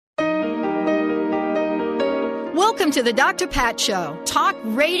Welcome to the Dr. Pat Show. Talk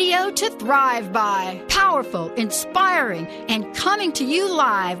radio to thrive by. Powerful, inspiring, and coming to you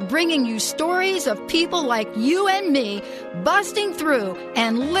live, bringing you stories of people like you and me busting through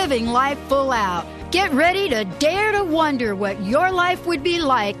and living life full out. Get ready to dare to wonder what your life would be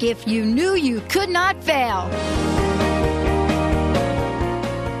like if you knew you could not fail.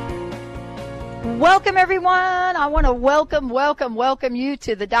 Welcome, everyone. I want to welcome you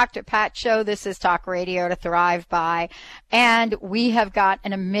to the Dr. Pat Show. This is Talk Radio to Thrive By, and we have got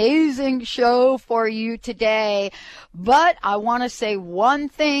an amazing show for you today. But I want to say one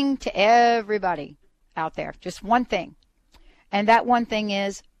thing to everybody out there, just one thing, and that one thing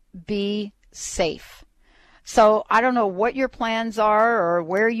is be safe. So I don't know what your plans are or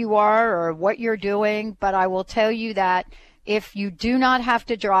where you are or what you're doing, but I will tell you that if you do not have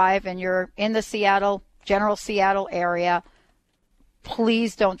to drive and you're in the general Seattle area,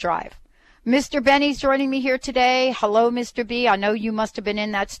 please don't drive. Mr. Benny's joining me here today. Hello, Mr. B. I know you must have been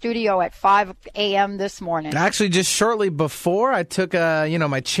in that studio at 5 a.m. this morning. Actually, just shortly before, I took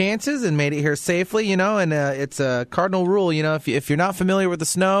my chances and made it here safely. And it's a cardinal rule. If you're not familiar with the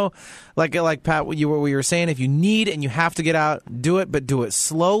snow, like Pat, what you were saying, if you need and you have to get out, do it, but do it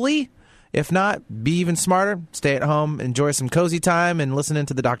slowly. If not, be even smarter. Stay at home, enjoy some cozy time, and listen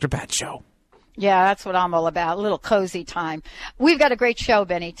into the Dr. Pat Show. Yeah, that's what I'm all about, a little cozy time. We've got a great show,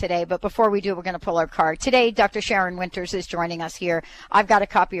 Benny, today, but before we do, we're going to pull our card. Today, Dr. Sharyn Wynters is joining us here. I've got a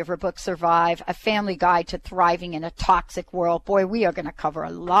copy of her book, Survive, A Family Guide to Thriving in a Toxic World. Boy, we are going to cover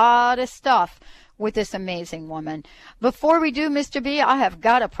a lot of stuff with this amazing woman. Before we do, Mr. B, I have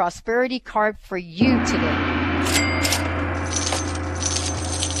got a prosperity card for you today.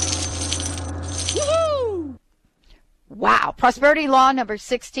 Wow. Prosperity law number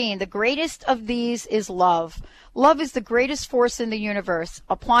 16. The greatest of these is love. Love is the greatest force in the universe.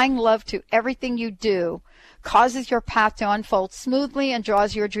 Applying love to everything you do causes your path to unfold smoothly and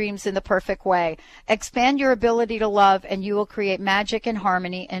draws your dreams in the perfect way. Expand your ability to love and you will create magic and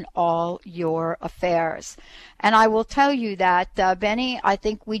harmony in all your affairs. And I will tell you that, Benny, I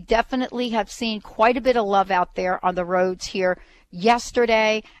think we definitely have seen quite a bit of love out there on the roads here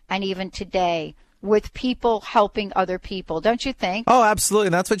yesterday and even today, with people helping other people, don't you think? Oh, absolutely.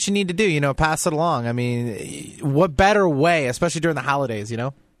 And that's what you need to do, pass it along. I mean, what better way, especially during the holidays,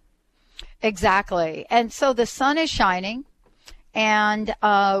 Exactly. And so the sun is shining, and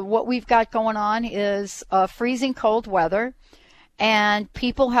what we've got going on is freezing cold weather and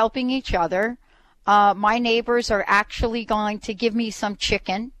people helping each other. My neighbors are actually going to give me some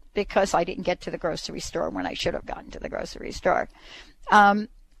chicken because I didn't get to the grocery store when I should have gotten to the grocery store.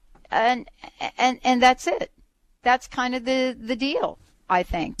 And that's it. That's kind of the deal, I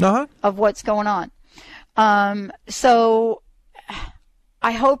think, of what's going on. So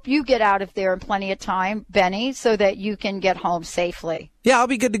I hope you get out of there in plenty of time, Benny, so that you can get home safely. Yeah, I'll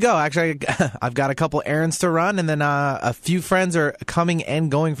be good to go. Actually, I've got a couple errands to run, and then a few friends are coming and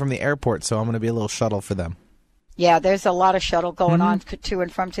going from the airport, so I'm going to be a little shuttle for them. Yeah, there's a lot of shuttle going on to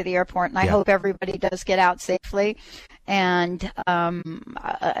and from to the airport, and I hope everybody does get out safely and,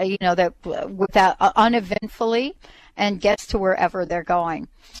 that without uneventfully and gets to wherever they're going.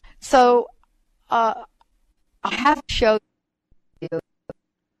 So I have a show.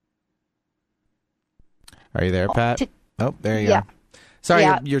 Are you there, Pat? Oh, there you go. Sorry,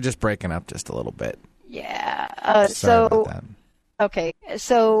 you're just breaking up just a little bit. Yeah. Sorry about that. Okay.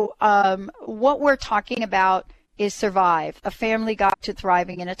 So what we're talking about is Survive, A Family Guide to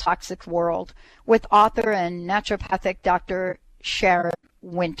Thriving in a Toxic World, with author and naturopathic Dr. Sharyn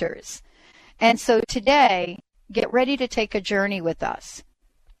Wynters. And so today, get ready to take a journey with us.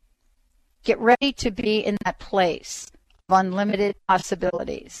 Get ready to be in that place of unlimited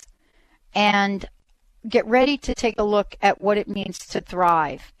possibilities. And get ready to take a look at what it means to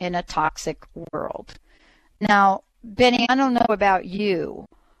thrive in a toxic world. Now, Benny, I don't know about you,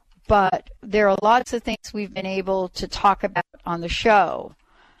 but there are lots of things we've been able to talk about on the show.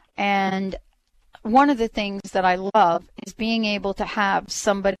 And one of the things that I love is being able to have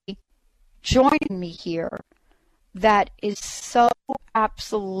somebody joining me here that is so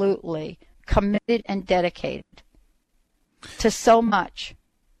absolutely committed and dedicated to so much.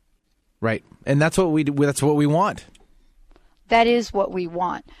 Right. And that's what we want. That is what we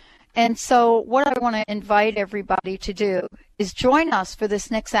want. And so what I want to invite everybody to do is join us for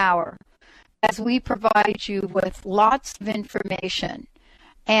this next hour as we provide you with lots of information.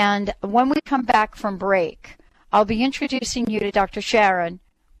 And when we come back from break, I'll be introducing you to Dr. Sharyn.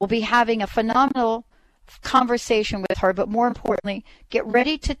 We'll be having a phenomenal conversation with her, but more importantly, get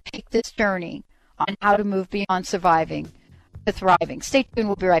ready to take this journey on how to move beyond surviving to thriving. Stay tuned.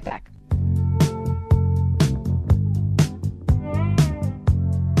 We'll be right back.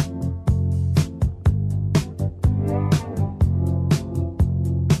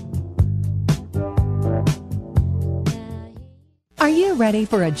 you ready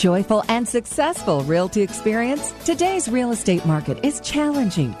for a joyful and successful realty experience? Today's real estate market is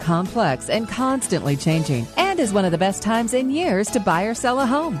challenging, complex, and constantly changing, and is one of the best times in years to buy or sell a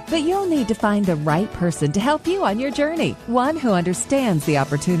home. But you'll need to find the right person to help you on your journey, one who understands the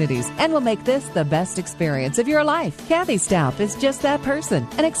opportunities and will make this the best experience of your life. Kathy Stauff is just that person,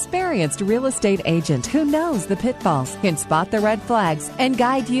 an experienced real estate agent who knows the pitfalls, can spot the red flags, and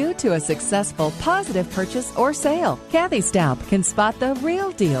guide you to a successful, positive purchase or sale. Kathy Stauff can spot the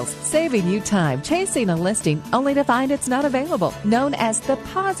real deals, saving you time chasing a listing only to find it's not available. Known as the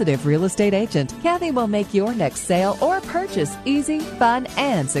positive real estate agent, Kathy will make your next sale or purchase easy, fun,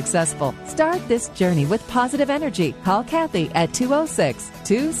 and successful. Start this journey with positive energy. Call Kathy at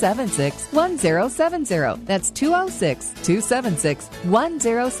 206-276-1070. That's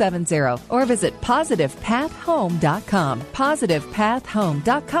 206-276-1070. Or visit positivepathhome.com.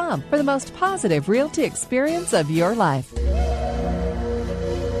 positivepathhome.com for the most positive realty experience of your life.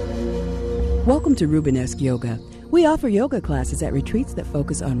 Welcome to Rubenesque Yoga. We offer yoga classes at retreats that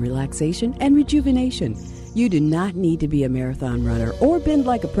focus on relaxation and rejuvenation. You do not need to be a marathon runner or bend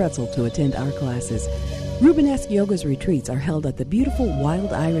like a pretzel to attend our classes. Rubenesque Yoga's retreats are held at the beautiful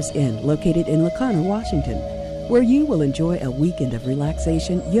Wild Iris Inn located in Lacana, Washington, where you will enjoy a weekend of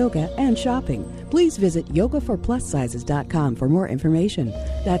relaxation, yoga, and shopping. Please visit yogaforplussizes.com for more information.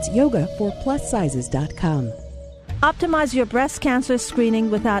 That's yogaforplussizes.com. Optimize your breast cancer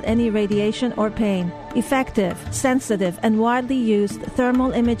screening without any radiation or pain. Effective, sensitive, and widely used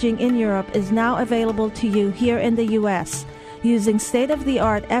thermal imaging in Europe is now available to you here in the U.S. Using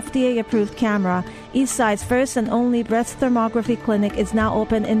state-of-the-art FDA-approved camera, Eastside's first and only breast thermography clinic is now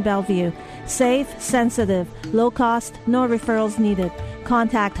open in Bellevue. Safe, sensitive, low cost, no referrals needed.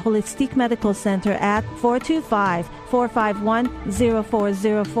 Contact Holistic Medical Center at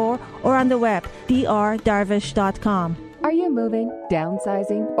 425-451-0404 or on the web drdarvish.com. Are you moving,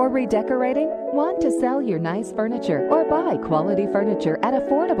 downsizing, or redecorating? Want to sell your nice furniture or buy quality furnitureat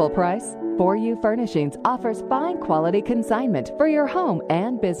affordable price? For You Furnishings offers fine quality consignment for your home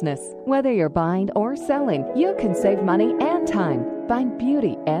and business. Whether you're buying or selling, you can save money and time. Find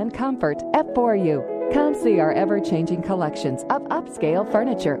beauty and comfort at For You. Come see our ever-changing collections of upscale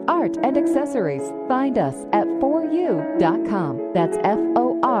furniture, art, and accessories. Find us at foryu.com. That's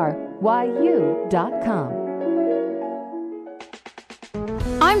FORYU.com.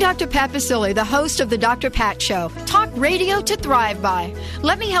 I'm Dr. Pat Basile, the host of the Dr. Pat Show, talk radio to thrive by.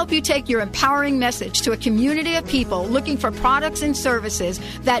 Let me help you take your empowering message to a community of people looking for products and services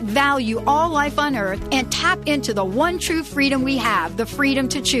that value all life on earth and tap into the one true freedom we have, the freedom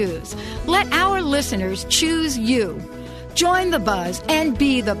to choose. Let our listeners choose you. Join the buzz and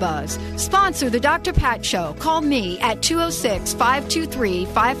be the buzz. Sponsor the Dr. Pat Show. Call me at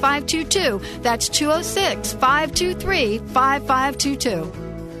 206-523-5522. That's 206-523-5522.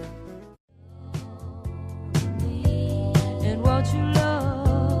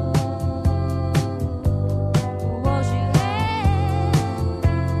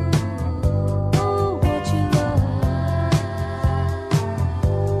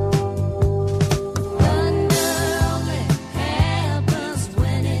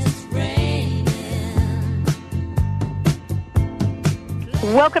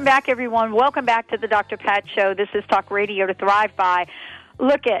 Welcome back, everyone. Welcome back to the Dr. Pat Show. This is Talk Radio to Thrive By.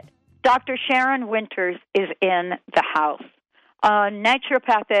 Look at Dr. Sharyn Wynters is in the house. A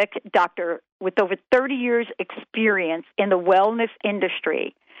naturopathic doctor with over 30 years experience in the wellness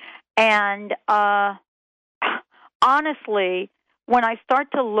industry. And honestly, when I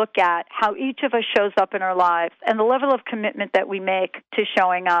start to look at how each of us shows up in our lives and the level of commitment that we make to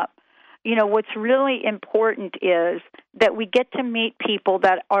showing up, you know, what's really important is that we get to meet people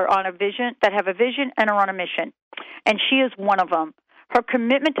that are on a vision, that have a vision and are on a mission. And she is one of them. Her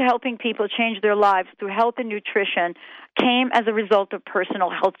commitment to helping people change their lives through health and nutrition came as a result of personal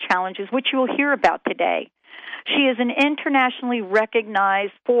health challenges, which you will hear about today. She is an internationally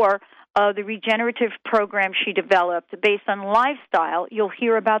recognized for the regenerative program she developed based on lifestyle. You'll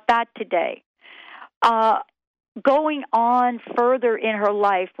hear about that today. Going on further in her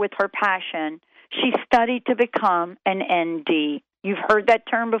life with her passion, she studied to become an ND. You've heard that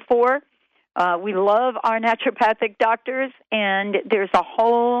term before. We love our naturopathic doctors, and there's a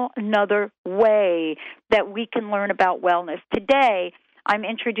whole nother way that we can learn about wellness. Today, I'm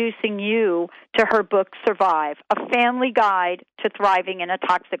introducing you to her book, Survive, A Family Guide to Thriving in a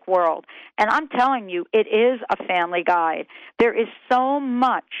Toxic World. And I'm telling you, it is a family guide. There is so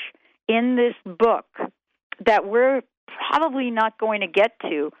much in this book that we're probably not going to get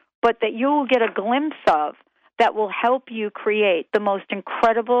to, but that you'll get a glimpse of that will help you create the most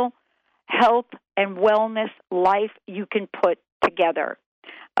incredible health and wellness life you can put together.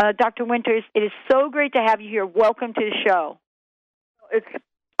 Dr. Wynters, it is so great to have you here. Welcome to the show. It's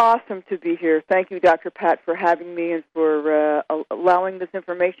awesome to be here. Thank you, Dr. Pat, for having me and for allowing this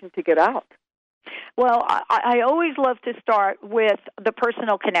information to get out. Well, I always love to start with the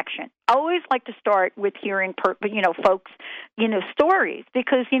personal connection. I always like to start with hearing, folks, stories,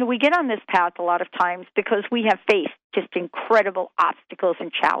 because, we get on this path a lot of times because we have faced just incredible obstacles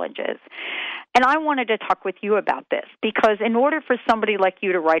and challenges. And I wanted to talk with you about this because in order for somebody like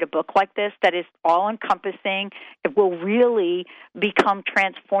you to write a book like this that is all-encompassing, it will really become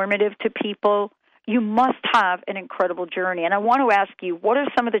transformative to people, you must have an incredible journey. And I want to ask you, what are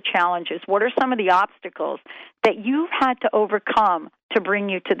some of the challenges, what are some of the obstacles that you've had to overcome to bring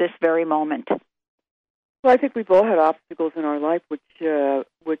you to this very moment? Well, I think we've all had obstacles in our life which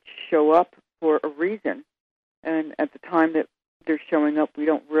show up for a reason. And at the time that they're showing up, we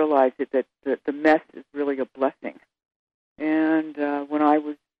don't realize it, that the mess is really a blessing. And when I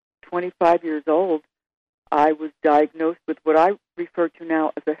was 25 years old, I was diagnosed with what I refer to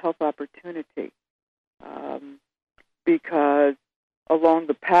now as a health opportunity. Because along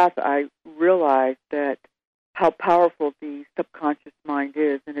the path, I realized that how powerful the subconscious mind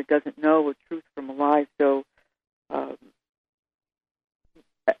is, and it doesn't know a truth from a lie. So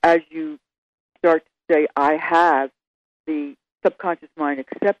as you start to say, I have, the subconscious mind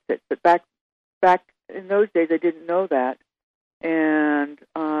accepts it. But back in those days, I didn't know that. And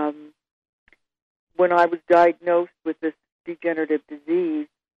when I was diagnosed with this degenerative disease,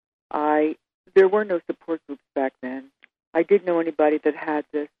 there were no support groups back then. I didn't know anybody that had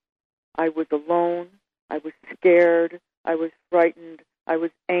this. I was alone. I was scared. I was frightened. I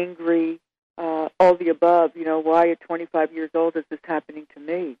was angry. All the above. Why at 25 years old is this happening to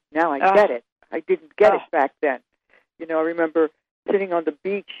me? Now I get it. I didn't get it back then. I remember sitting on the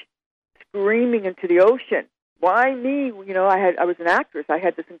beach screaming into the ocean. Why me? I was an actress. I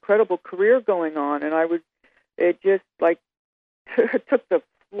had this incredible career going on, and it just like took the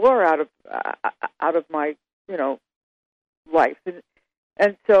floor out of my life,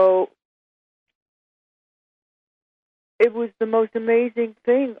 and so it was the most amazing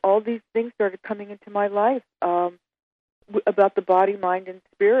thing. All these things started coming into my life about the body, mind, and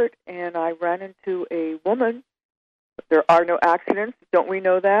spirit, and I ran into a woman. There are no accidents, don't we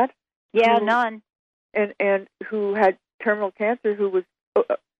know that? Yeah, none. And who had terminal cancer, who was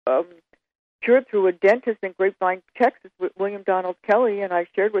cured through a dentist in Grapevine, Texas, with William Donald Kelly, and I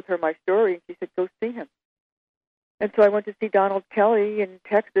shared with her my story, and she said, go see him. And so I went to see Donald Kelly in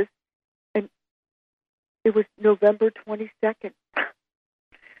Texas, and it was November 22nd.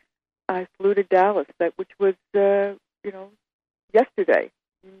 I flew to Dallas, which was, yesterday.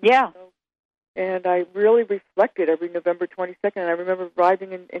 Yeah. And I really reflected every November 22nd. And I remember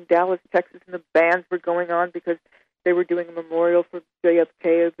arriving in Dallas, Texas, and the bands were going on because they were doing a memorial for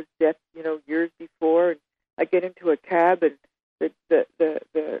JFK of his death, years before. And I get into a cab, and the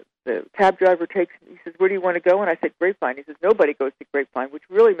cab driver takes me. He says, "Where do you want to go?" And I said, "Grapevine." He says, "Nobody goes to Grapevine," which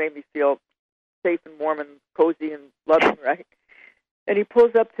really made me feel safe and warm and cozy and loving, right? And he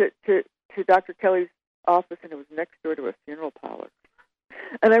pulls up to Dr. Kelly's office, and it was next door to a funeral parlor.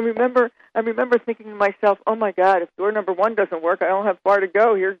 And I remember thinking to myself, "Oh my God, if door number 1 doesn't work, I don't have far to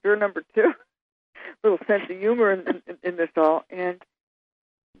go. Here's door number 2." Little sense of humor in this all. And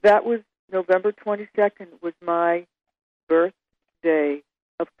that was November 22nd was my birthday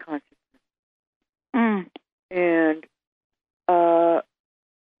of consciousness. Mm. And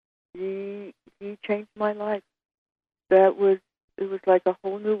he changed my life. It was like a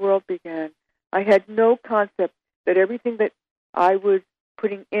whole new world began. I had no concept that everything that I was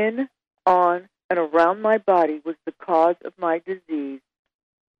putting in, on, and around my body was the cause of my disease,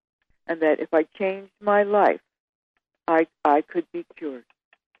 and that if I changed my life, I could be cured.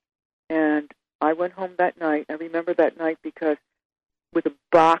 And I went home that night. I remember that night because with a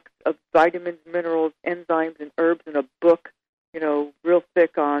box of vitamins, minerals, enzymes, and herbs, and a book, real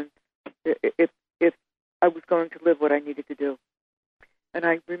thick on if I was going to live what I needed to do. And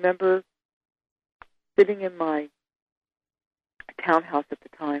I remember sitting in my townhouse at the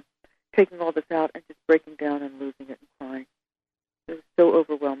time, taking all this out and just breaking down and losing it and crying. It was so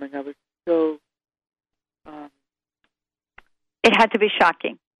overwhelming. I was so... it had to be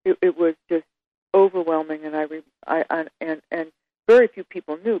shocking. It was just overwhelming, and and very few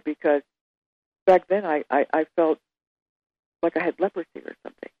people knew, because back then I felt like I had leprosy or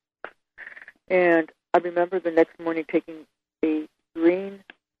something. And I remember the next morning taking a green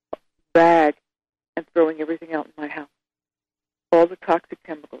bag and throwing everything out in my house, all the toxic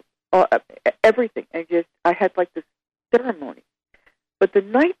chemicals, everything, and I had like this ceremony. But the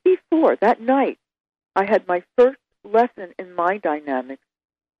night before, that night, I had my first lesson in mind dynamics,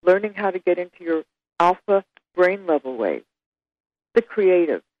 learning how to get into your alpha brain level waves, the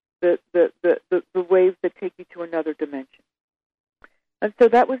creative, the waves that take you to another dimension. And so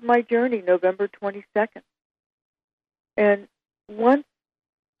that was my journey, November 22nd. And once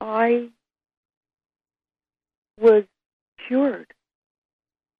I was cured,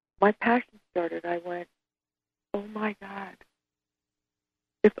 my passion started. I went, oh my God,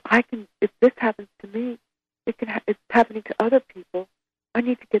 if this happens to me, it's happening to other people. I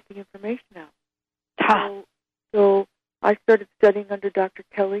need to get the information out. So I started studying under Dr.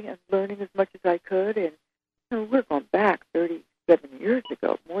 Kelly and learning as much as I could. And we're going back 37 years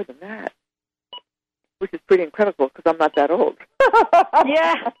ago, more than that, which is pretty incredible because I'm not that old.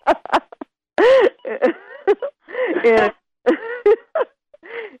 Yeah.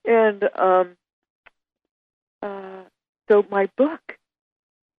 So my book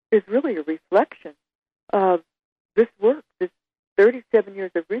is really a reflection of this work, this 37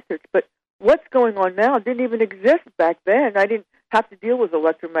 years of research. But what's going on now didn't even exist back then. I didn't have to deal with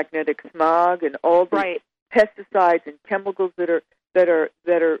electromagnetic smog and all the pesticides and chemicals that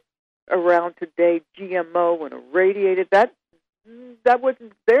are around today, GMO and irradiated. That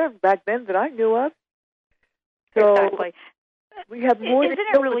wasn't there back then that I knew of. So exactly. We have more. Isn't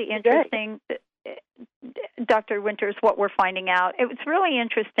it really interesting, Dr. Wynters, what we're finding out? It's really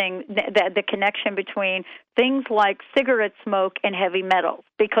interesting the connection between things like cigarette smoke and heavy metals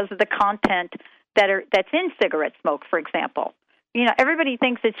because of the content that's in cigarette smoke, for example. Everybody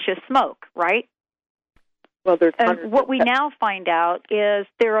thinks it's just smoke, right? Well, and what we now find out is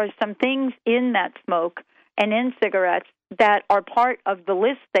there are some things in that smoke and in cigarettes that are part of the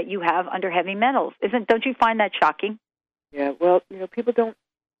list that you have under heavy metals. Don't you find that shocking? Yeah, well, people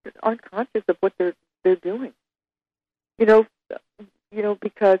aren't conscious of what they're doing. Because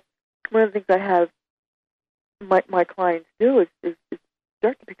one of the things I have my clients do is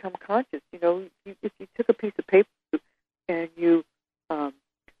start to become conscious. If you took a piece of paper and you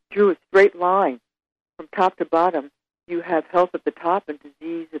drew a straight line from top to bottom, you have health at the top and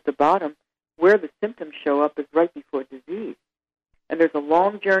disease at the bottom. Where the symptoms show up is right before disease. And there's a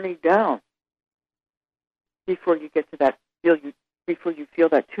long journey down before you get to that before you feel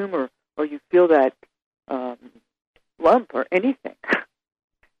that tumor or you feel that lump or anything.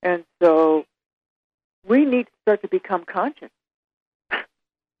 And so we need to start to become conscious.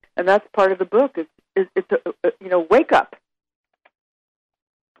 And that's part of the book is wake up.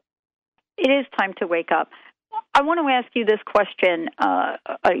 It is time to wake up. I want to ask you this question.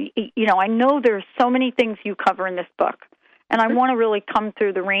 I know there's so many things you cover in this book, and I want to really come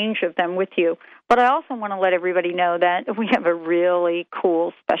through the range of them with you. But I also want to let everybody know that we have a really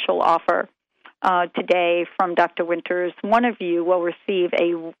cool special offer today from Dr. Wynters. One of you will receive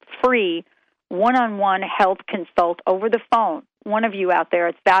a free one-on-one health consult over the phone. One of you out there,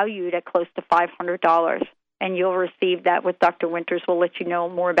 it's valued at close to $500, and you'll receive that with Dr. Wynters. We'll let you know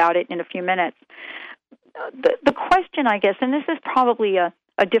more about it in a few minutes. The question, I guess, and this is probably a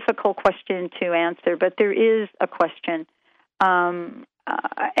difficult question to answer, but there is a question. And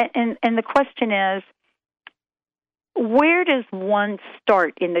the question is, where does one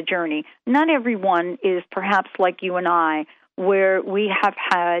start in the journey? Not everyone is perhaps like you and I, where we have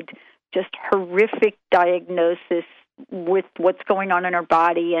had just horrific diagnosis with what's going on in our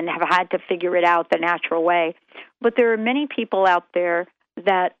body and have had to figure it out the natural way. But there are many people out there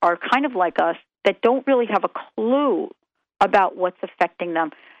that are kind of like us that don't really have a clue about what's affecting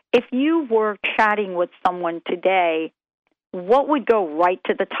them. If you were chatting with someone today, what would go right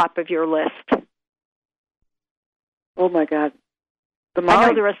to the top of your list? Oh, my God. The mind. I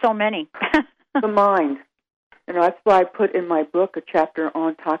know there are so many. The mind. That's why I put in my book a chapter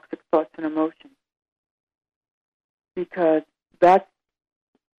on toxic thoughts and emotions. Because that's,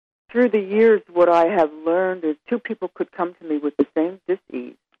 through the years, what I have learned is two people could come to me with the same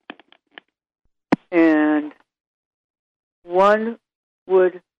disease. And one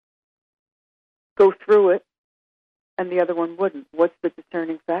would go through it, and the other one wouldn't. What's the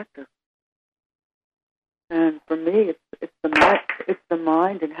discerning factor? And for me, it's the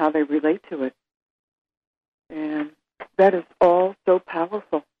mind and how they relate to it. And that is all so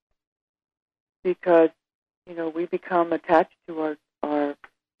powerful because, we become attached to our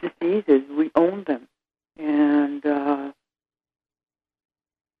diseases. We own them. And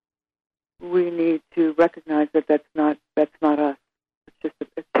we need to recognize that that's not us.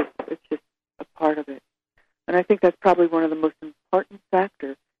 It's just a part of it. And I think that's probably one of the most important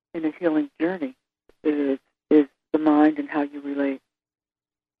factors in a healing journey is the mind and how you relate.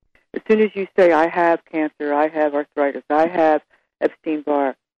 As soon as you say, I have cancer, I have arthritis, I have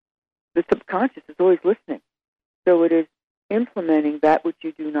Epstein-Barr, the subconscious is always listening. So understanding that which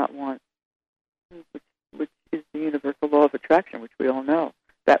you do not want, which is the universal law of attraction, which we all know.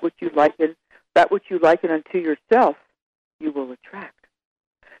 That which you liken unto yourself, you will attract.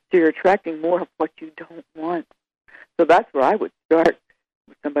 So you're attracting more of what you don't want. So that's where I would start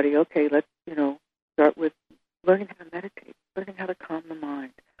with somebody. Okay, let's start with learning how to meditate, learning how to calm the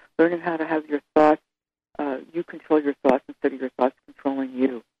mind, learning how to have your thoughts. You control your thoughts instead of your thoughts controlling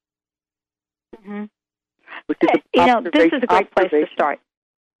you. Mm-hmm. Which is this is a great place to start.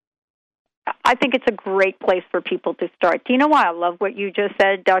 I think it's a great place for people to start. Do you know why I love what you just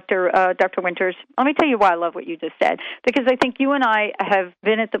said, Dr. Wynters? Let me tell you why I love what you just said. Because I think you and I have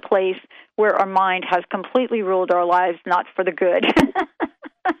been at the place where our mind has completely ruled our lives, not for the good.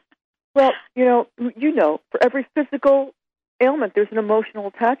 Well, for every physical ailment, there's an emotional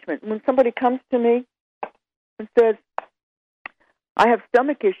attachment. When somebody comes to me and says, I have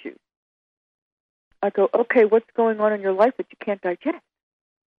stomach issues, I go, okay, what's going on in your life that you can't digest?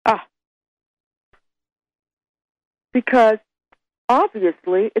 Because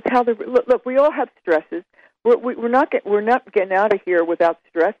obviously, it's how look. We all have stresses. We're not getting out of here without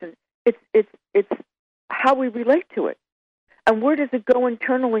stress, and it's how we relate to it, and where does it go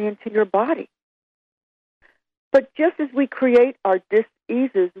internally into your body? But just as we create our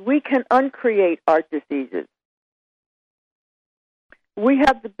diseases, we can uncreate our diseases. We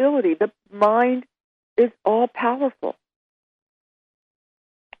have the ability. The mind is all powerful,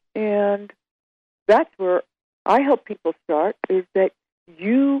 and that's where I help people start, is that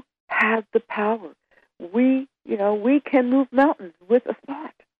you have the power. We can move mountains with a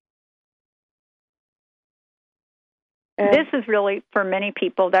thought. And this is really, for many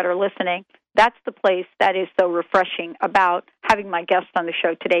people that are listening, that's the place that is so refreshing about having my guest on the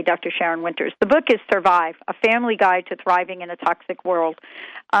show today, Dr. Sharyn Wynters. The book is Survive, A Family Guide to Thriving in a Toxic World.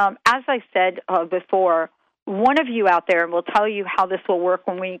 As I said before, one of you out there, and we'll tell you how this will work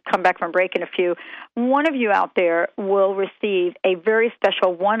when we come back from break in a few, one of you out there will receive a very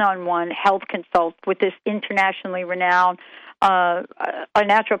special one-on-one health consult with this internationally renowned a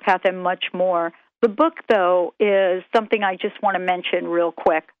naturopath and much more. The book, though, is something I just want to mention real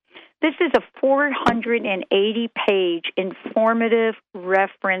quick. This is a 480-page informative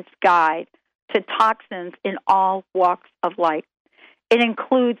reference guide to toxins in all walks of life. It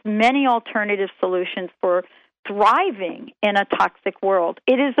includes many alternative solutions for thriving in a toxic world.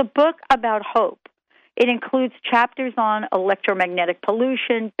 It is a book about hope. It includes chapters on electromagnetic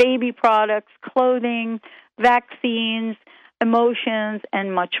pollution, baby products, clothing, vaccines, emotions,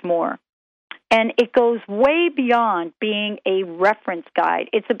 and much more. And it goes way beyond being a reference guide.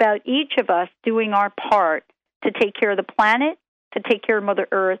 It's about each of us doing our part to take care of the planet, to take care of Mother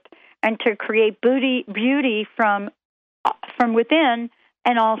Earth, and to create beauty from within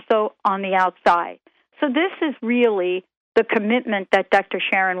and also on the outside. So this is really the commitment that Dr.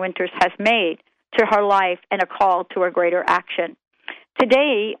 Sharyn Wynters has made to her life and a call to a greater action.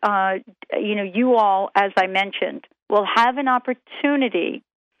 Today, you all, as I mentioned, will have an opportunity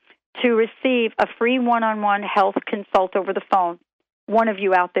to receive a free one-on-one health consult over the phone. One of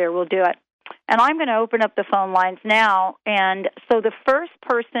you out there will do it. And I'm going to open up the phone lines now. And so the first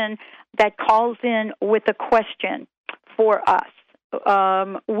person that calls in with a question for us,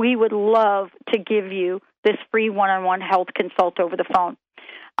 we would love to give you this free one-on-one health consult over the phone.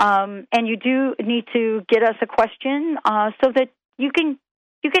 And you do need to get us a question so that you can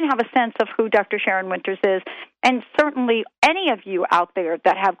have a sense of who Dr. Sharyn Wynters is. And certainly any of you out there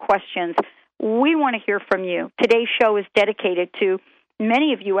that have questions, we want to hear from you. Today's show is dedicated to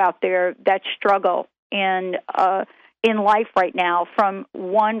many of you out there that struggle in life right now from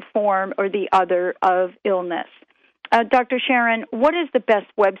one form or the other of illness. Dr. Sharyn, what is the best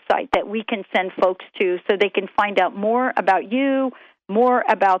website that we can send folks to so they can find out more about you, more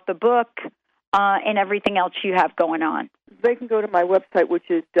about the book, and everything else you have going on? They can go to my website, which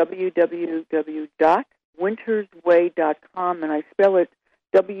is www.wintersway.com, and I spell it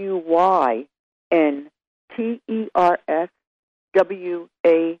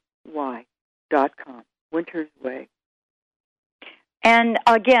WYNTERSWAY.com. Winter's Way. And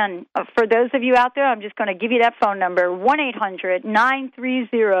again, for those of you out there, I'm just going to give you that phone number,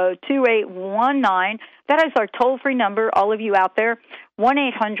 1-800-930-2819. That is our toll-free number, all of you out there,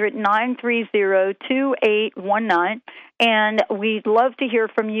 1-800-930-2819. And we'd love to hear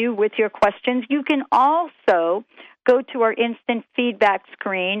from you with your questions. You can also go to our instant feedback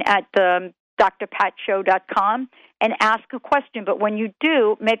screen at drpatshow.com and ask a question. But when you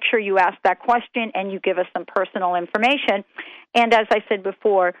do, make sure you ask that question and you give us some personal information. And as I said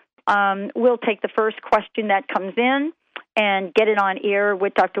before, we'll take the first question that comes in and get it on air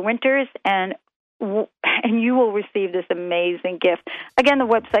with Dr. Wynters, and and you will receive this amazing gift. Again, the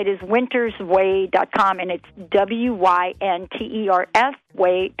website is wintersway.com, and it's WYNTERS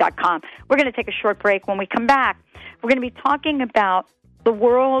way.com. We're going to take a short break. When we come back, we're going to be talking about the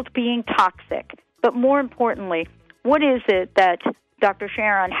world being toxic, but more importantly, what is it that Dr.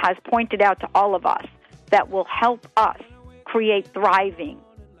 Sharyn has pointed out to all of us that will help us create thriving,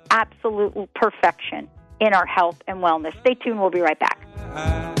 absolute perfection in our health and wellness. Stay tuned. We'll be right back.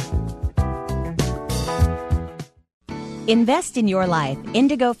 Invest in your life.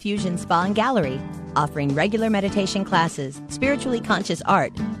 Indigo Fusion Spa and Gallery, offering regular meditation classes, spiritually conscious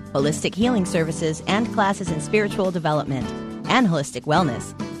art, holistic healing services, and classes in spiritual development and holistic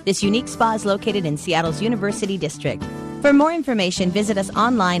wellness. This unique spa is located in Seattle's University District. For more information, visit us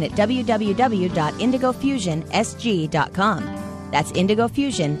online at www.indigofusionsg.com. That's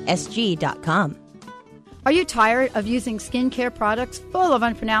indigofusionsg.com. Are you tired of using skincare products full of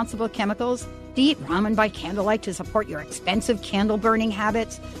unpronounceable chemicals? Do you eat ramen by candlelight to support your expensive candle-burning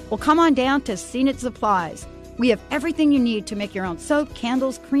habits? Well, come on down to Zenith Supplies. We have everything you need to make your own soap,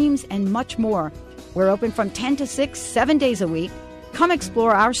 candles, creams, and much more. We're open from 10 to 6, 7 days a week. Come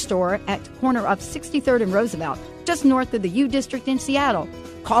explore our store at the corner of 63rd and Roosevelt, just north of the U District in Seattle.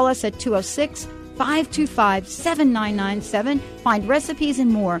 Call us at 206-525-7997. Find recipes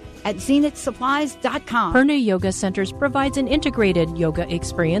and more at zenithsupplies.com. Purna Yoga Centers provides an integrated yoga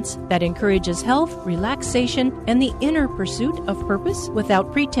experience that encourages health, relaxation, and the inner pursuit of purpose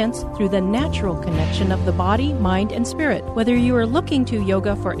without pretense through the natural connection of the body, mind, and spirit. Whether you are looking to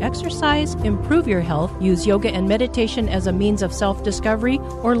yoga for exercise, improve your health, use yoga and meditation as a means of self-discovery,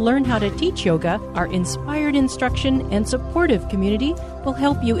 or learn how to teach yoga, our inspired instruction and supportive community will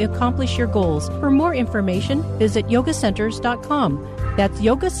help you accomplish your goals. For more information, visit yogacenters.com. That's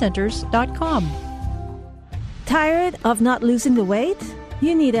yogacenters.com. Tired of not losing the weight?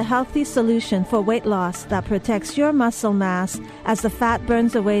 You need a healthy solution for weight loss that protects your muscle mass as the fat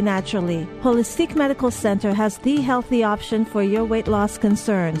burns away naturally. Holistic Medical Center has the healthy option for your weight loss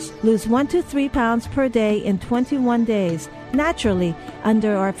concerns. Lose 1 to 3 pounds per day in 21 days, naturally,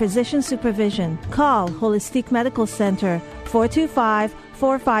 under our physician supervision. Call Holistic Medical Center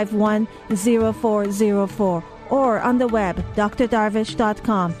 425-451-0404 or on the web,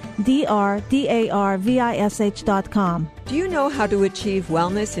 drdarvish.com, drdarvish.com. Do you know how to achieve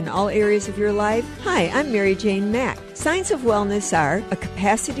wellness in all areas of your life? Hi, I'm Mary Jane Mack. Signs of wellness are a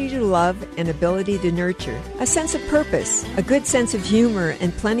capacity to love and ability to nurture, a sense of purpose, a good sense of humor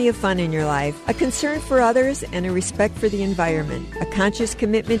and plenty of fun in your life, a concern for others and a respect for the environment, a conscious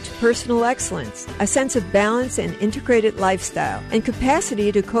commitment to personal excellence, a sense of balance and integrated lifestyle, and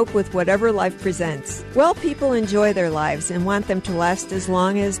capacity to cope with whatever life presents. Well people enjoy their lives and want them to last as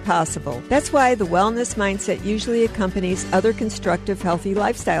long as possible. That's why the wellness mindset usually accompanies other constructive, healthy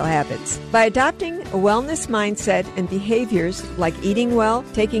lifestyle habits. By adopting a wellness mindset and behaviors like eating well,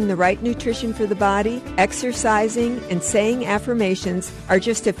 taking the right nutrition for the body, exercising, and saying affirmations are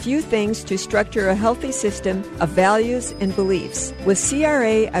just a few things to structure a healthy system of values and beliefs. With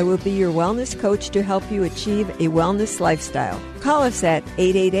CRA, I will be your wellness coach to help you achieve a wellness lifestyle. Call us at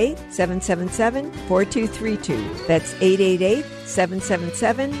 888-777-4232. That's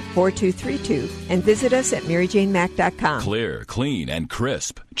 888-777-4232. And visit us at MaryJaneMack.com. Clear, clean, and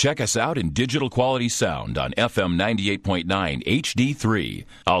crisp. Check us out in digital quality sound on FM 98.9 HD3.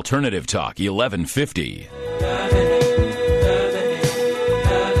 Alternative Talk 1150.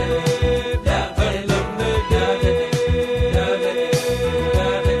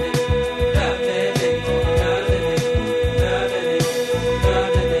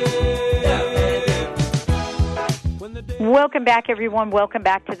 Welcome back, everyone. Welcome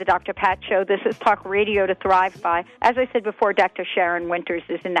back to the Dr. Pat Show. This is Talk Radio to Thrive By. As I said before, Dr. Sharyn Wynters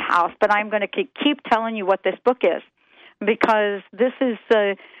is in the house, but I'm going to keep telling you what this book is, because this is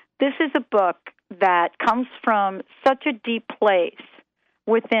a book that comes from such a deep place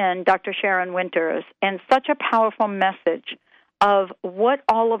within Dr. Sharyn Wynters and such a powerful message of what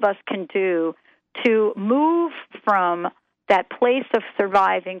all of us can do to move from that place of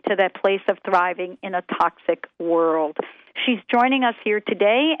surviving to that place of thriving in a toxic world. She's joining us here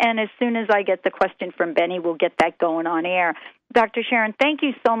today, and as soon as I get the question from Benny, we'll get that going on air. Dr. Sharyn, thank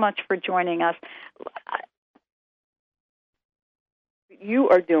you so much for joining us. You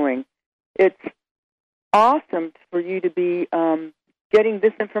are doing. It's awesome for you to be getting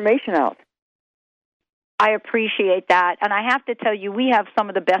this information out. I appreciate that. And I have to tell you, we have some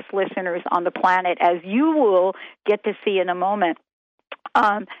of the best listeners on the planet, as you will get to see in a moment.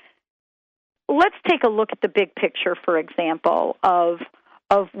 Let's take a look at the big picture, for example, of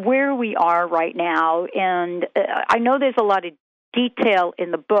where we are right now. And I know there's a lot of detail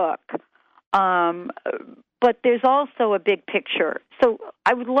in the book but there's also a big picture. So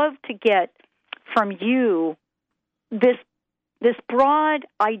I would love to get from you this broad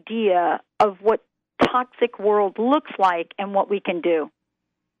idea of what toxic world looks like and what we can do.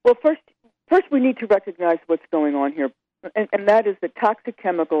 Well, first we need to recognize what's going on here, and that is that toxic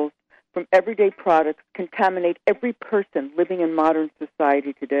chemicals from everyday products contaminate every person living in modern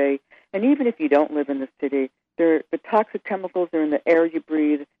society today. And even if you don't live in the city, the toxic chemicals are in the air you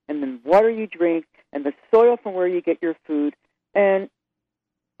breathe, and the water you drink, and the soil from where you get your food. And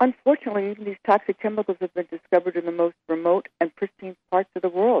unfortunately, even these toxic chemicals have been discovered in the most remote and pristine parts of the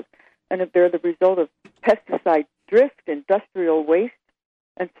world. And they're the result of pesticide drift, industrial waste,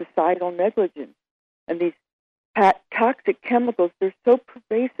 and societal negligence. And these toxic chemicals, they're so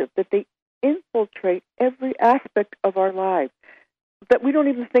pervasive that they infiltrate every aspect of our lives that we don't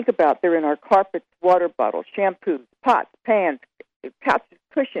even think about. They're in our carpets, water bottles, shampoos, pots, pans, couches,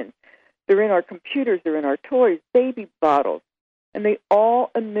 cushions. They're in our computers. They're in our toys, baby bottles. And they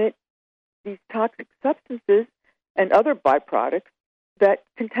all emit these toxic substances and other byproducts that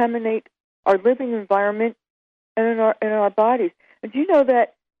contaminate our living environment and in our bodies. And do you know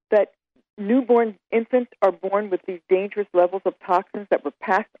that newborn infants are born with these dangerous levels of toxins that were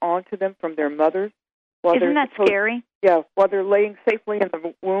passed on to them from their mothers? Isn't that scary? Yeah, while they're laying safely in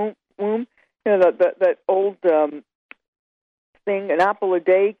the womb. You know, that old thing, an apple a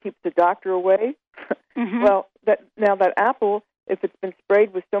day keeps the doctor away. Mm-hmm. Well, that apple, if it's been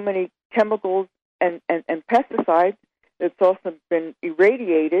sprayed with so many chemicals and pesticides, it's also been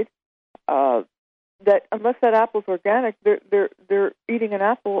irradiated. That unless that apple's organic, they're eating an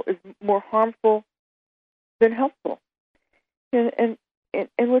apple is more harmful than helpful. And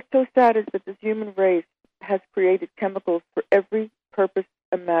what's so sad is that this human race has created chemicals for every purpose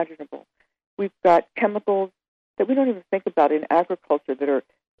imaginable. We've got chemicals that we don't even think about in agriculture that are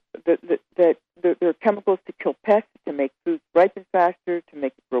chemicals to kill pests, to make food ripen faster, to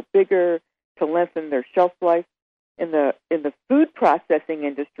make it grow bigger, to lengthen their shelf life. In the food processing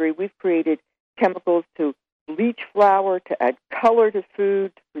industry, we've created chemicals to bleach flour, to add color to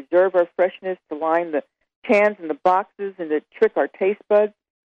food, to preserve our freshness, to line the cans and the boxes, and to trick our taste buds.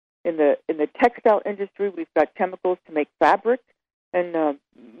 In the textile industry, we've got chemicals to make fabric, and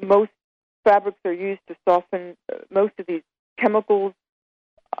most fabrics are used to soften. Most of these chemicals,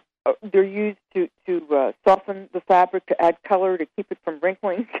 they're used to soften the fabric, to add color, to keep it from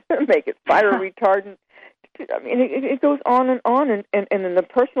wrinkling, to make it fire retardant. I mean, it goes on. And in the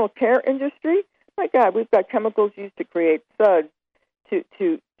personal care industry, my God, we've got chemicals used to create suds,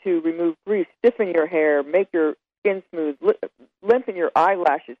 to remove grease, stiffen your hair, make your skin smooth, lengthen your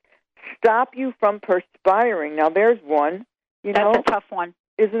eyelashes, stop you from perspiring. Now, there's one. That's a tough one.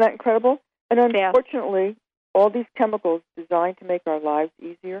 Isn't that incredible? And unfortunately, all these chemicals designed to make our lives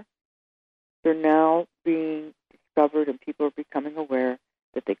easier, they're now being discovered, and people are becoming aware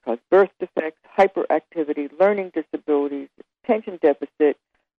that they cause birth defects, hyperactivity, learning disabilities, attention deficit,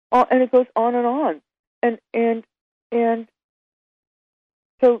 and it goes on and on. And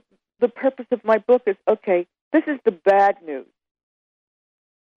so the purpose of my book is, okay, this is the bad news.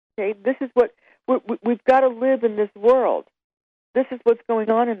 Okay, this is what we've got to live in this world. This is what's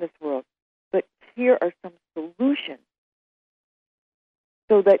going on in this world. But here are some solutions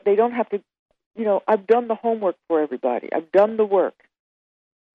so that they don't have to, I've done the homework for everybody. I've done the work.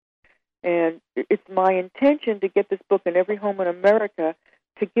 And it's my intention to get this book in every home in America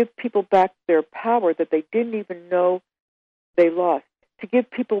to give people back their power that they didn't even know they lost, to give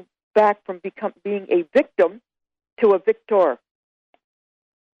people back from being a victim to a victor.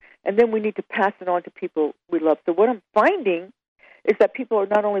 And then we need to pass it on to people we love. So what I'm finding is that people are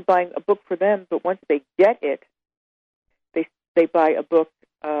not only buying a book for them, but once they get it, they buy a book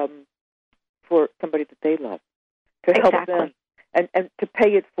for somebody that they love, to help them, and to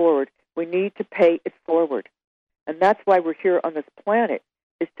pay it forward. We need to pay it forward. And that's why we're here on this planet,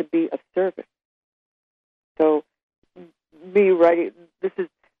 is to be of service. So me writing, this is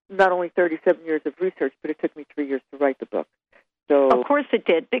not only 37 years of research, but it took me 3 years to write the book. So, of course it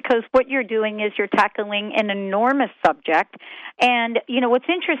did, because what you're doing is you're tackling an enormous subject. And, what's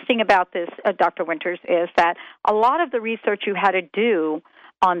interesting about this, Dr. Wynters, is that a lot of the research you had to do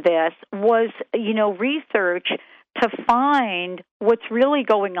on this was, research to find what's really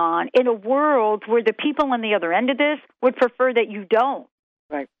going on in a world where the people on the other end of this would prefer that you don't.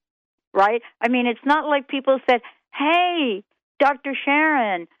 Right. Right? I mean, it's not like people said, hey, Dr.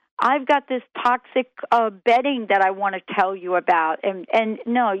 Sharyn, I've got this toxic bedding that I want to tell you about. And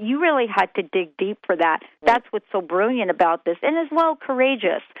no, you really had to dig deep for that. Right. That's what's so brilliant about this, and as well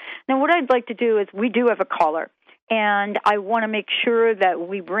courageous. Now, what I'd like to do is, we do have a caller, and I want to make sure that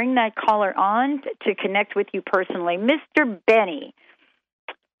we bring that caller on to connect with you personally. Mr. Benny,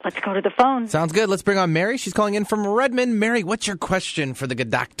 let's go to the phone. Sounds good. Let's bring on Mary. She's calling in from Redmond. Mary, what's your question for the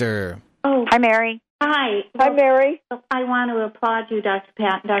good doctor? Oh, hi, Mary. Hi. Hi, Mary. I want to applaud you, Dr.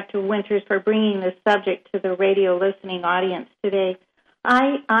 Pat and Dr. Wynters, for bringing this subject to the radio listening audience today.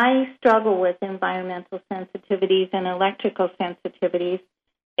 I struggle with environmental sensitivities and electrical sensitivities,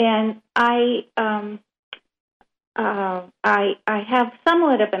 and I have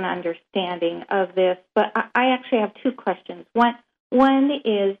somewhat of an understanding of this, but I actually have two questions. One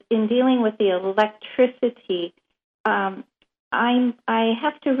is, in dealing with the electricity, I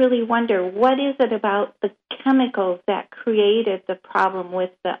have to really wonder, what is it about the chemicals that created the problem with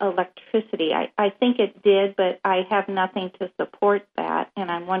the electricity? I think it did, but I have nothing to support that,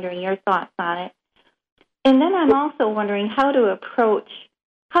 and I'm wondering your thoughts on it. And then I'm also wondering how to approach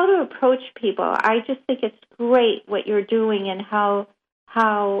people. I just think it's great what you're doing and how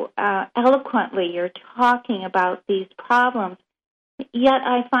eloquently you're talking about these problems. Yet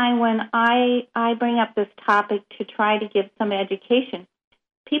I find when I bring up this topic to try to give some education,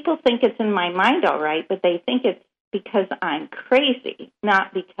 people think it's in my mind all right, but they think it's because I'm crazy,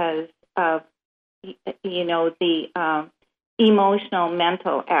 not because of, the emotional,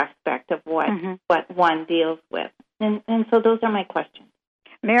 mental aspect of what one deals with. And so those are my questions.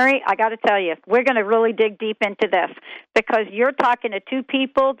 Mary, I got to tell you, we're going to really dig deep into this because you're talking to two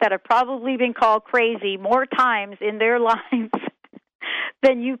people that have probably been called crazy more times in their lives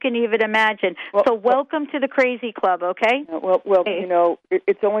than you can even imagine. So welcome to the Crazy Club, okay?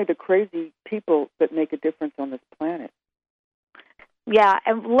 It's only the crazy people that make a difference on this planet. Yeah,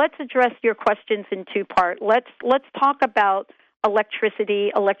 and let's address your questions in two parts. Let's talk about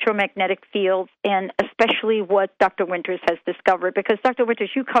electricity, electromagnetic fields, and especially what Dr. Wynters has discovered, because Dr.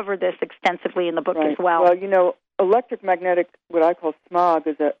 Wynters, you cover this extensively in the book as well. Well, electromagnetic, what I call smog,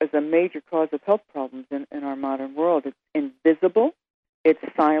 is a major cause of health problems in our modern world. It's invisible, it's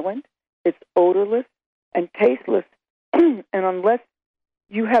silent, it's odorless, and tasteless. And unless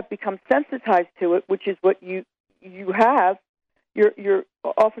you have become sensitized to it, which is what you have, you're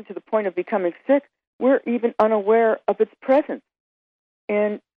often to the point of becoming sick. We're even unaware of its presence.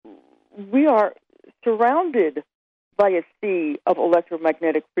 And we are surrounded by a sea of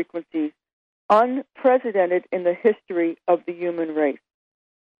electromagnetic frequencies unprecedented in the history of the human race.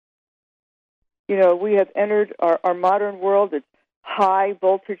 We have entered our modern world. It's high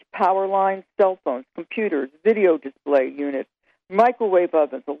voltage power lines, cell phones, computers, video display units, microwave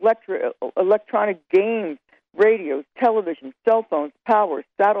ovens, electronic games, radios, television, cell phones, power,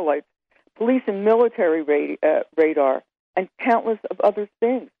 satellites, police and military radar, and countless of other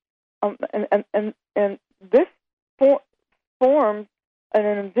things. And this forms an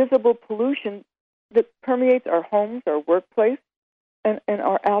invisible pollution that permeates our homes, our workplace, and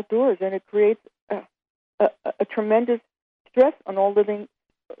our outdoors, and it creates a tremendous stress on all living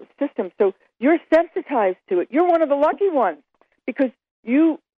systems. So you're sensitized to it. You're one of the lucky ones because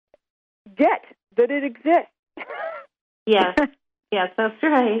you get that it exists. Yes, that's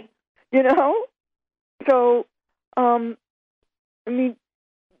right. So,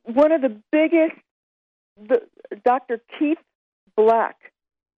 one of the biggest, Dr. Keith Black,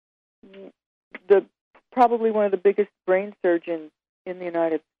 probably one of the biggest brain surgeons in the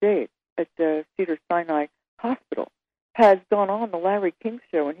United States at the Cedars-Sinai Hospital, has gone on the Larry King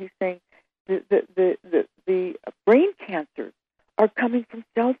Show, and he's saying the brain cancers are coming from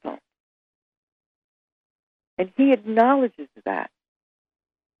cell phones. And he acknowledges that.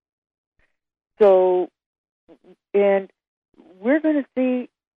 So, and we're going to see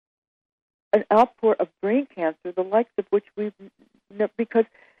an outpour of brain cancer, the likes of which because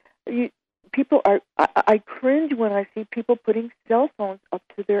people are, I cringe when I see people putting cell phones up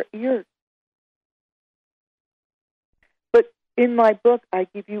to their ears. But in my book, I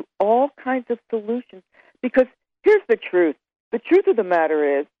give you all kinds of solutions, because here's the truth. The truth of the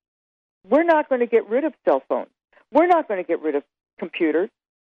matter is, we're not going to get rid of cell phones. We're not going to get rid of computers.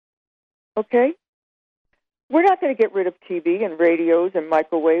 Okay? We're not going to get rid of TV and radios and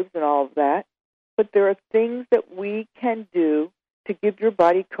microwaves and all of that. But there are things that we can do to give your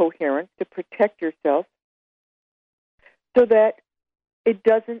body coherence, to protect yourself, so that it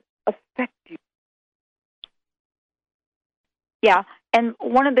doesn't affect you. Yeah, and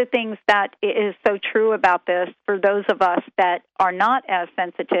one of the things that is so true about this, for those of us that are not as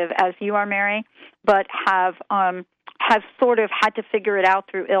sensitive as you are, Mary, but have sort of had to figure it out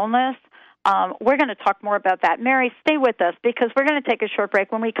through illness, we're going to talk more about that. Mary, stay with us, because we're going to take a short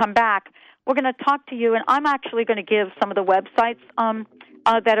break. When we come back, we're going to talk to you, and I'm actually going to give some of the websites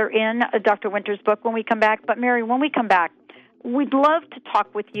that are in Dr. Wynters' book when we come back. But, Mary, when we come back, we'd love to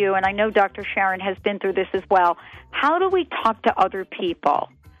talk with you, and I know Dr. Sharyn has been through this as well. How do we talk to other people?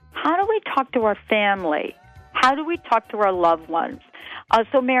 How do we talk to our family? How do we talk to our loved ones?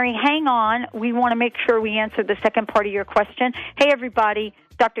 So, Mary, hang on. We want to make sure we answer the second part of your question. Hey, everybody.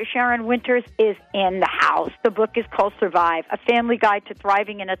 Dr. Sharyn Wynters is in the house. The book is called Survive, A Family Guide to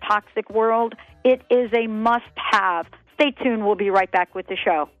Thriving in a Toxic World. It is a must-have. Stay tuned. We'll be right back with the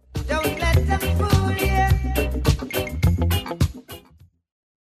show. Don't let them fool you.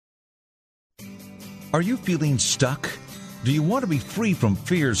 Are you feeling stuck? Do you want to be free from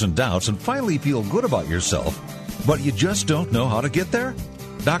fears and doubts and finally feel good about yourself, but you just don't know how to get there?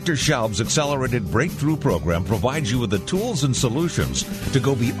 Dr. Schaub's Accelerated Breakthrough Program provides you with the tools and solutions to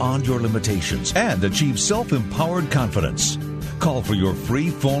go beyond your limitations and achieve self-empowered confidence. Call for your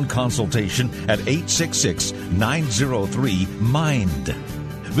free phone consultation at 866-903-MIND.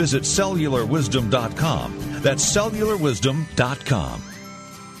 Visit cellularwisdom.com. That's cellularwisdom.com.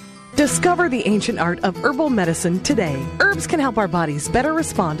 Discover the ancient art of herbal medicine today. Herbs can help our bodies better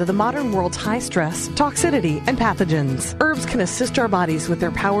respond to the modern world's high stress, toxicity, and pathogens. Herbs can assist our bodies with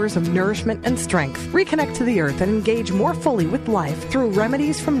their powers of nourishment and strength, reconnect to the earth, and engage more fully with life through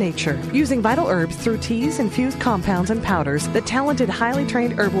remedies from nature. Using vital herbs through teas, infused compounds, and powders, the talented, highly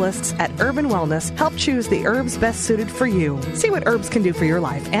trained herbalists at Urban Wellness help choose the herbs best suited for you. See what herbs can do for your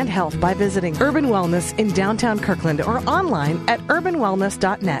life and health by visiting Urban Wellness in downtown Kirkland or online at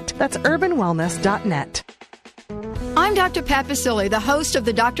urbanwellness.net. That's urbanwellness.net. I'm Dr. Pat Basile, the host of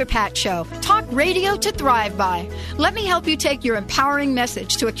the Dr. Pat Show. Talk radio to thrive by. Let me help you take your empowering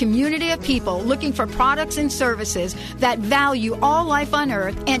message to a community of people looking for products and services that value all life on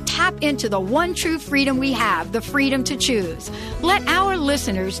earth and tap into the one true freedom we have, the freedom to choose. Let our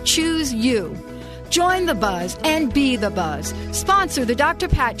listeners choose you. Join the buzz and be the buzz. Sponsor the Dr.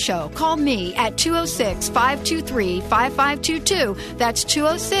 Pat Show. Call me at 206-523-5522. That's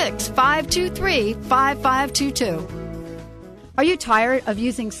 206-523-5522. Are you tired of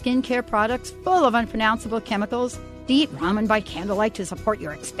using skincare products full of unpronounceable chemicals? Do you eat ramen by candlelight to support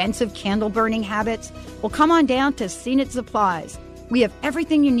your expensive candle-burning habits? Well, come on down to Zenith Supplies. We have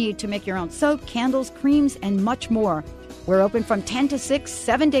everything you need to make your own soap, candles, creams, and much more. We're open from 10 to 6,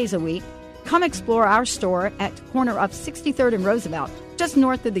 7 days a week. Come explore our store at the corner of 63rd and Roosevelt, just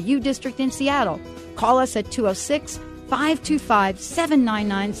north of the U District in Seattle. Call us at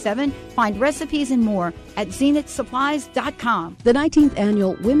 206-525-7997. Find recipes and more at zenithsupplies.com. The 19th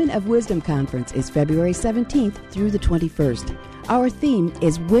Annual Women of Wisdom Conference is February 17th through the 21st. Our theme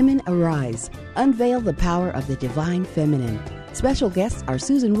is Women Arise. Unveil the power of the divine feminine. Special guests are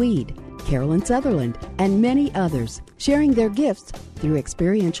Susan Weed, Carolyn Sutherland, and many others, sharing their gifts through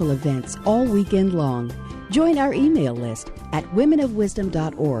experiential events all weekend long. Join our email list at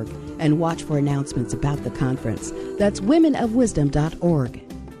womenofwisdom.org and watch for announcements about the conference. That's womenofwisdom.org.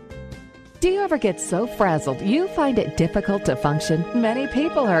 Do you ever get so frazzled you find it difficult to function? Many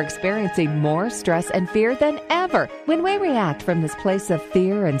people are experiencing more stress and fear than ever. When we react from this place of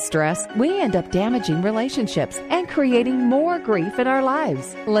fear and stress, we end up damaging relationships and creating more grief in our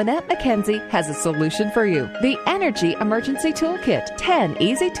lives. Lynette McKenzie has a solution for you. The Energy Emergency Toolkit. 10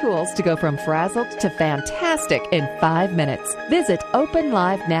 easy tools to go from frazzled to fantastic in 5 minutes. Visit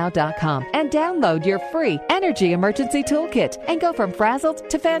openlivenow.com and download your free Energy Emergency Toolkit and go from frazzled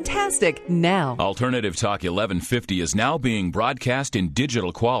to fantastic now. Alternative Talk 1150 is now being broadcast in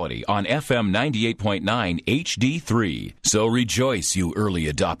digital quality on FM 98.9 HD3. So rejoice, you early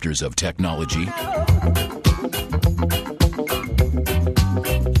adopters of technology.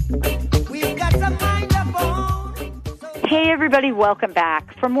 Hey, everybody, welcome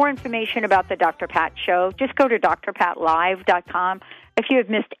back. For more information about the Dr. Pat Show, just go to drpatlive.com. If you have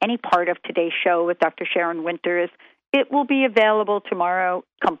missed any part of today's show with Dr. Sharyn Wynters, it will be available tomorrow,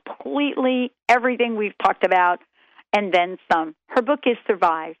 completely everything we've talked about, and then some. Her book is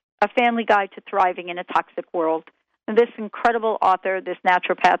Survive, A Family Guide to Thriving in a Toxic World. And this incredible author, this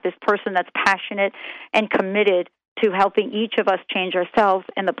naturopath, this person that's passionate and committed to helping each of us change ourselves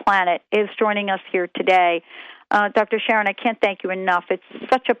and the planet is joining us here today. Dr. Sharyn, I can't thank you enough. It's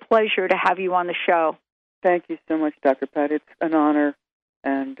such a pleasure to have you on the show. Thank you so much, Dr. Pat. It's an honor,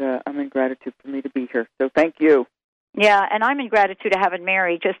 and I'm in gratitude for me to be here. So thank you. Yeah, and I'm in gratitude to having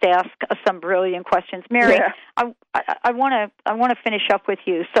Mary just ask some brilliant questions. Mary, yeah. I want to finish up with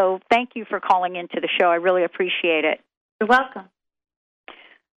you. So thank you for calling into the show. I really appreciate it. You're welcome.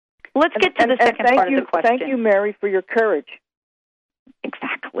 Let's get to the second part of the question. Thank you, Mary, for your courage.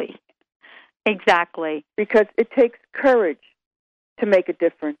 Exactly. Because it takes courage to make a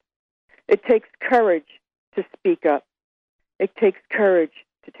difference. It takes courage to speak up. It takes courage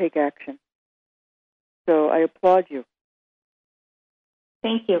to take action. So I applaud you.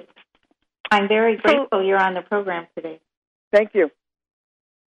 Thank you. I'm very grateful you're on the program today. Thank you.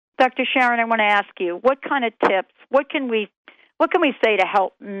 Dr. Sharyn, I want to ask you, what kind of tips, what can we say to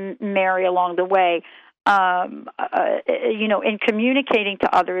help Mary along the way, in communicating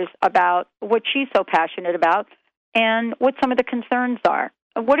to others about what she's so passionate about and what some of the concerns are?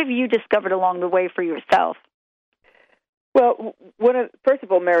 What have you discovered along the way for yourself? Well, first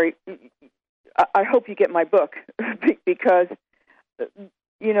of all, Mary, I hope you get my book because,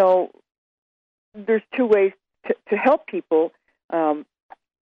 there's two ways to help people.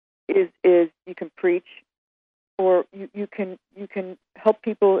 Is you can preach, or you can help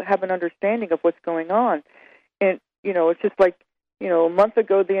people have an understanding of what's going on. And it's just like a month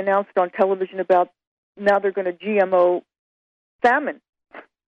ago they announced on television about now they're going to GMO salmon,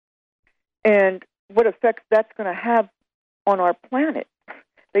 and what effects that's going to have on our planet.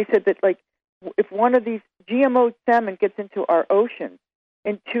 They said that if one of these GMO salmon gets into our oceans,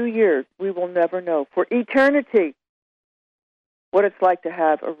 in 2 years we will never know for eternity what it's like to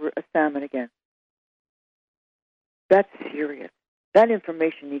have a salmon again. That's serious. That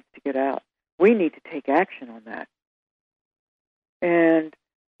information needs to get out. We need to take action on that. And,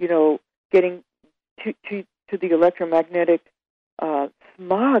 getting to the electromagnetic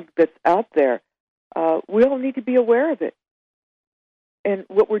smog that's out there, we all need to be aware of it. And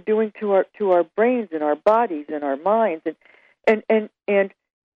what we're doing to our brains and our bodies and our minds. And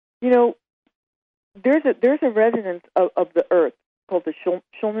there's a resonance of the earth called the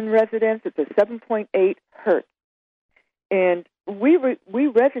Schulman resonance. It's a 7.8 hertz, and we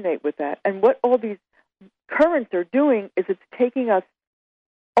resonate with that. And what all these currents are doing is it's taking us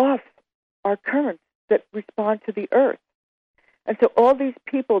off our currents that respond to the earth. And so all these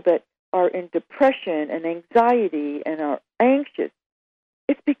people that are in depression and anxiety and are anxious,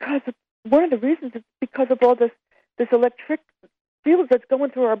 it's because of one of the reasons. It's because of all this electric field that's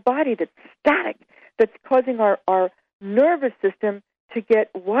going through our body that's static, that's causing our nervous system to get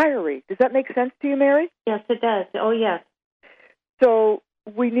wiry. Does that make sense to you, Mary? Yes, it does. Oh, yes. So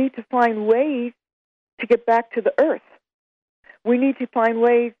we need to find ways to get back to the earth. We need to find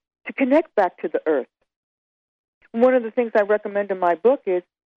ways to connect back to the earth. One of the things I recommend in my book is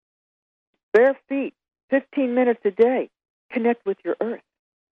bare feet, 15 minutes a day. Connect with your earth.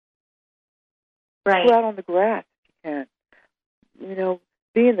 Right. Go out on the grass if you can.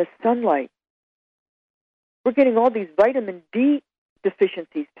 Be in the sunlight. We're getting all these vitamin D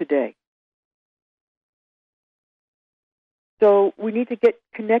deficiencies today. So we need to get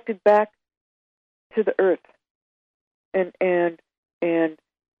connected back to the earth and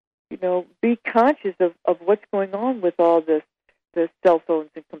be conscious of what's going on with all the cell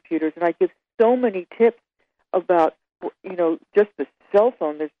phones and computers. And I give so many tips about, just the cell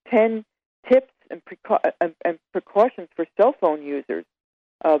phone. There's 10 tips and precautions for cell phone users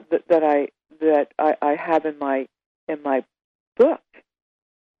that I have in my book.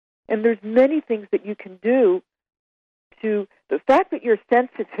 And there's many things that you can do to the fact that you're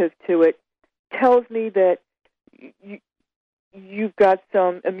sensitive to it tells me that you've got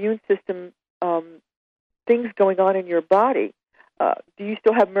some immune system things going on in your body. Do you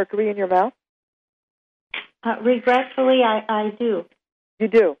still have mercury in your mouth? Regretfully, I do. You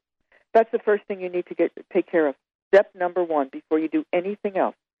do. That's the first thing you need to take care of. Step number 1 before you do anything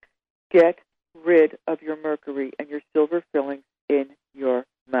else. Get rid of your mercury and your silver fillings in your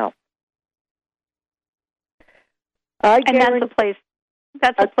mouth. That's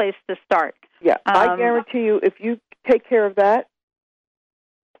a place to start. Yeah, I guarantee you, if you take care of that,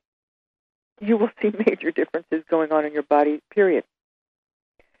 you will see major differences going on in your body, period.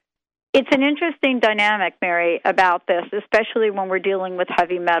 It's an interesting dynamic, Mary, about this, especially when we're dealing with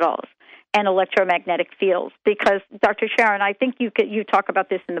heavy metals and electromagnetic fields, because, Dr. Sharyn, I think you talk about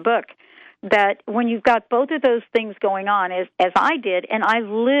this in the book, that when you've got both of those things going on, as I did, and I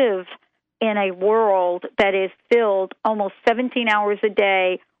live in a world that is filled almost 17 hours a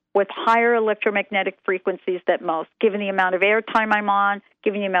day with higher electromagnetic frequencies than most, given the amount of airtime I'm on,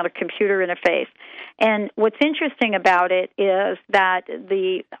 given the amount of computer interface. And what's interesting about it is that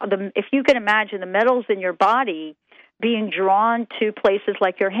if you can imagine the metals in your body being drawn to places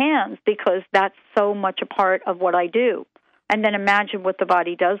like your hands, because that's so much a part of what I do, and then imagine what the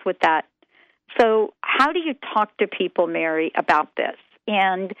body does with that. So how do you talk to people, Mary, about this?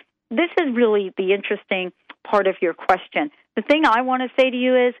 And this is really the interesting part of your question. The thing I want to say to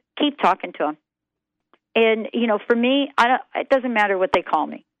you is keep talking to them. And, for me, it doesn't matter what they call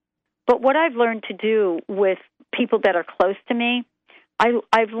me. But what I've learned to do with people that are close to me,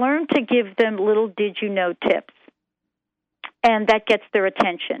 I've learned to give them little did-you-know tips. and that gets their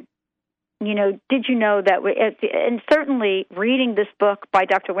attention. You know, did you know that, and certainly reading this book by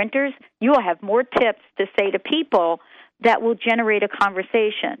Dr. Wynters, you will have more tips to say to people that will generate a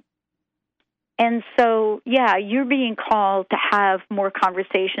conversation. And so, yeah, you're being called to have more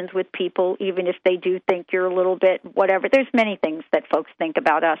conversations with people, even if they do think you're a little bit whatever. There's many things that folks think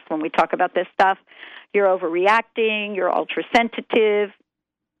about us when we talk about this stuff. You're overreacting, you're ultra-sensitive,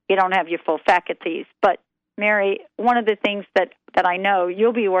 you don't have your full faculties. But, Mary, one of the things that I know,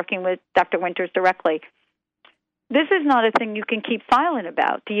 you'll be working with Dr. Wynters directly. This is not a thing you can keep silent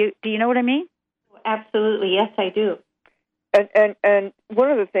about. Do you know what I mean? Absolutely, yes, I do. And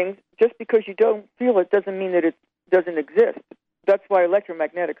one of the things, just because you don't feel it doesn't mean that it doesn't exist. That's why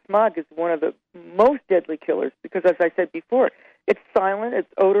electromagnetic smog is one of the most deadly killers, because as I said before, it's silent,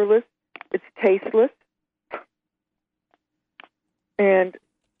 it's odorless, it's tasteless, and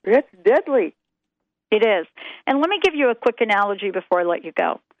it's deadly. It is. And let me give you a quick analogy before I let you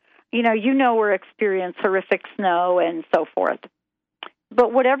go. You know we're experiencing horrific snow and so forth.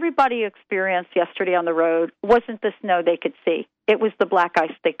 But what everybody experienced yesterday on the road wasn't the snow they could see. It was the black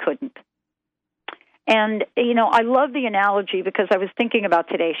ice they couldn't. And, I love the analogy because I was thinking about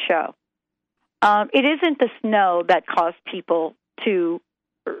today's show. It isn't the snow that caused people to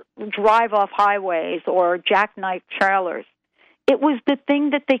drive off highways or jackknife trailers. It was the thing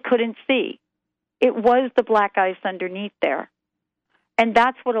that they couldn't see. It was the black ice underneath there. And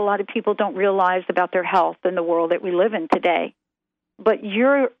that's what a lot of people don't realize about their health in the world that we live in today. But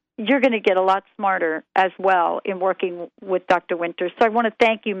you're going to get a lot smarter as well in working with Dr. Wynters. So I want to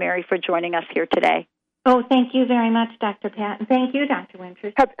thank you, Mary, for joining us here today. Oh, thank you very much, Dr. Pat. And thank you, Dr.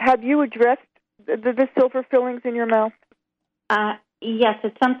 Wynters. Have you addressed the silver fillings in your mouth? Yes,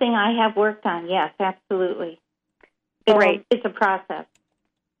 it's something I have worked on. Yes, absolutely. Great. It's a process.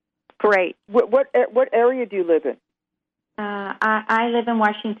 Great. What area do you live in? I live in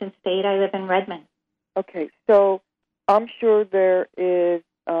Washington State. I live in Redmond. Okay, so I'm sure there is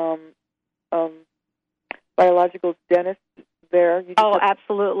biological dentist there.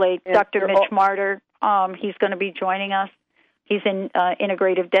 Absolutely. Dr. Mitch Martyr, he's going to be joining us. He's an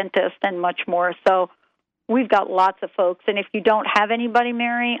integrative dentist and much more. So we've got lots of folks. And if you don't have anybody,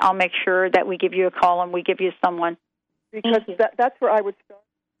 Mary, I'll make sure that we give you a call and we give you someone. Because that's where I would start.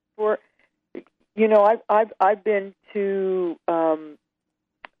 For I've been to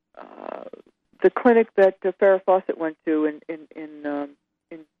the clinic that Farrah Fawcett went to in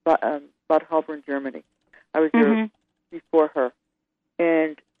Bad Halbern, Germany. I was there before her,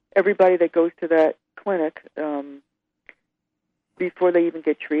 and everybody that goes to that clinic, before they even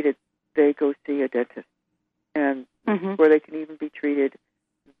get treated, they go see a dentist, and before they can even be treated,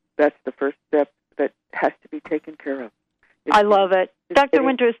 that's the first step that has to be taken care of. I love it. Dr.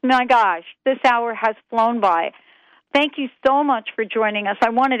 Wynters, my gosh, this hour has flown by. Thank you so much for joining us.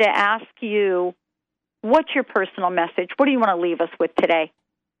 I wanted to ask you, what's your personal message? What do you want to leave us with today?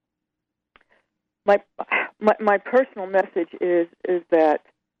 My personal message is that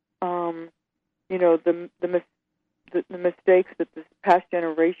the mistakes that this past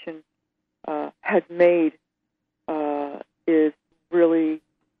generation has made is really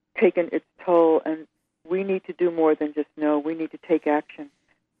taken its toll, and we need to do more than just know. We need to take action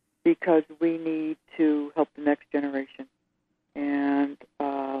because we need to help the next generation. And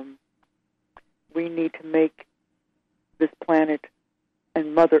we need to make this planet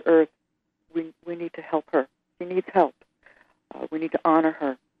and Mother Earth, we need to help her. She needs help. We need to honor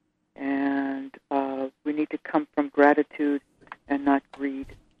her. And we need to come from gratitude and not greed.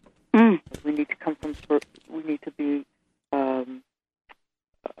 We need to come from, we need to be,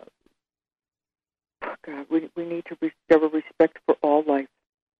 we need to discover respect for all life.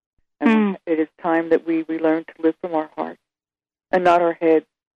 And it is time that we learn to live from our heart and not our head.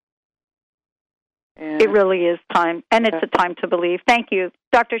 And it really is time, and it's a time to believe. Thank you.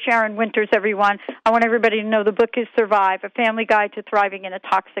 Dr. Sharyn Wynters, everyone. I want everybody to know the book is Survive, A Family Guide to Thriving in a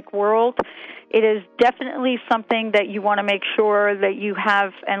Toxic World. It is definitely something that you want to make sure that you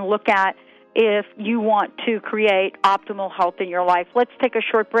have and look at if you want to create optimal health in your life. Let's take a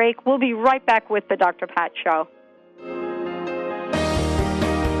short break. We'll be right back with the Dr. Pat Show.